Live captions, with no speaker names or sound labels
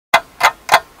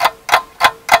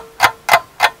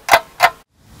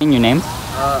Your name?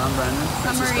 I'm Brandon.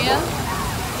 I'm Maria.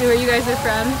 And where you guys are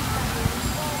from?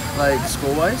 Like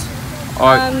school-wise?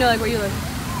 No, like where you live.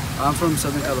 I'm from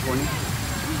Southern California.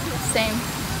 Same.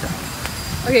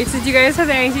 Okay, so do you guys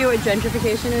have any idea what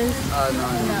gentrification is?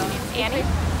 No. Annie.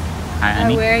 Hi,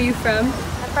 Annie. Where are you from?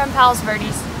 I'm from Palos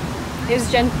Verdes. Do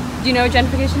you know what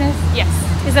gentrification is?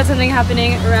 Yes. Is that something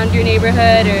happening around your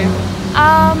neighborhood or?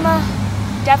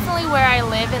 Definitely where I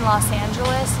live in Los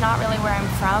Angeles. Not really where I'm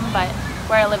from, but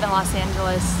where I live in Los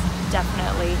Angeles,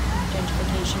 definitely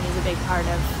gentrification is a big part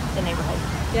of the neighborhood.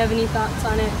 Do you have any thoughts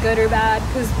on it, good or bad?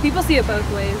 Because people see it both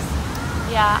ways.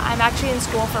 Yeah, I'm actually in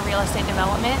school for real estate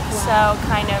development, Wow. so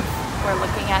kind of we're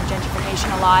looking at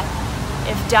gentrification a lot.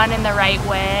 If done in the right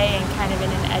way and kind of in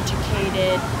an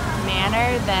educated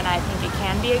manner, then I think it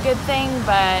can be a good thing,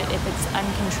 but if it's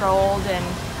uncontrolled and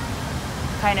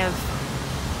kind of,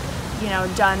 you know,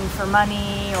 done for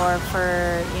money or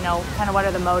for, you know, kind of what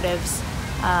are the motives,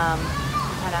 you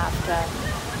kind of have to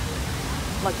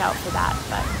look out for that.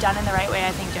 But done in the right way, I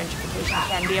think gentrification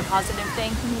can be a positive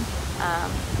thing.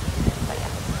 But yeah.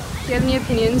 Do you have any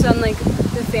opinions on like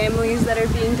the families that are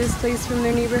being displaced from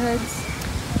their neighborhoods?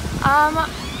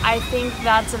 I think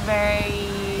that's a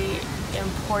very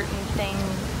important thing,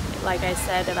 like I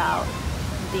said, about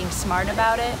being smart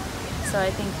about it. So I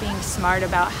think being smart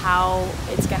about how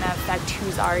it's going to affect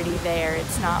who's already there.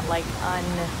 It's not like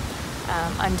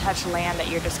untouched land that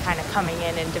you're just kind of coming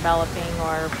in and developing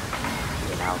or,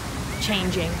 you know,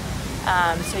 changing.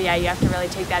 So yeah, you have to really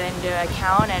take that into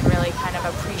account and really kind of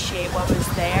appreciate what was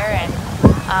there. And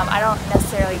I don't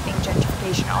necessarily think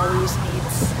gentrification always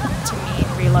needs to mean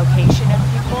relocation of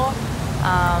people,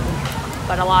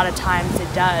 but a lot of times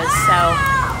it does. So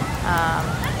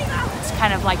it's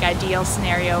kind of like ideal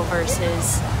scenario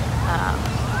versus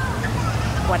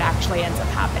what actually ends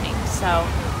up happening. So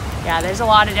yeah, there's a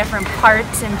lot of different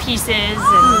parts and pieces, and you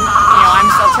know, I'm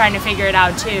still trying to figure it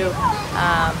out too.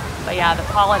 But yeah, the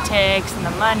politics and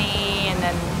the money, and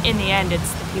then in the end,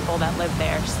 it's the people that live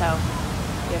there. So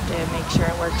you have to make sure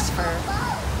it works for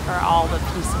all the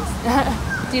pieces.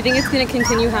 Do you think it's going to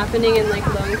continue happening in like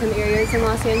low-income areas in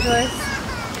Los Angeles?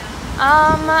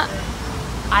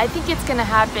 I think it's going to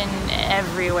happen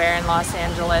everywhere in Los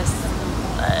Angeles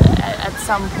at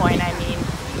some point. I mean,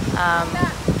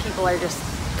 people are just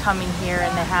coming here,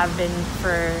 and they have been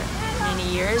for many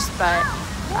years, but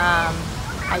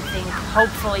I think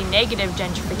hopefully negative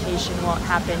gentrification won't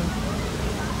happen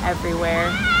everywhere.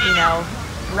 You know,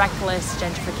 reckless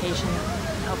gentrification,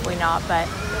 hopefully not, but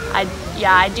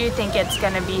I do think it's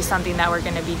going to be something that we're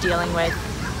going to be dealing with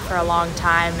for a long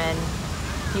time, and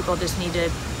people just need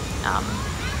to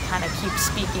kind of keep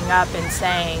speaking up and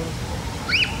saying,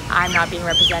 I'm not being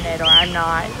represented, or I'm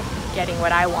not getting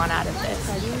what I want out of this.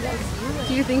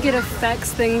 Do you think it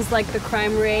affects things like the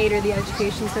crime rate or the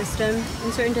education system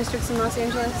in certain districts in Los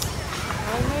Angeles?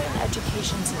 Crime rate and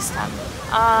education system.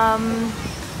 I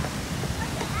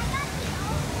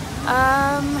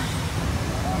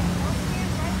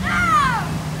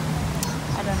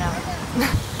don't know.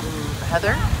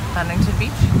 Heather, Huntington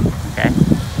Beach. Okay.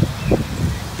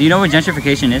 Do you know what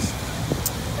gentrification is?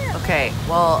 Okay,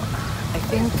 well, I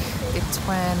think it's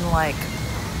when like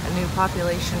a new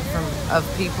population of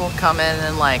people come in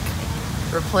and like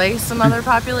replace some other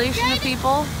population of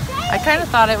people. I kind of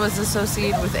thought it was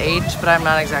associated with age, but I'm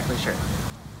not exactly sure.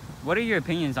 What are your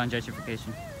opinions on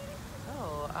gentrification?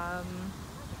 Oh, I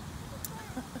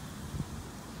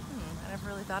never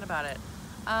really thought about it.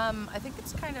 I think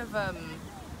it's kind of, I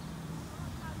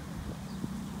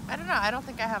don't know, I don't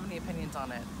think I have any opinions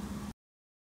on it.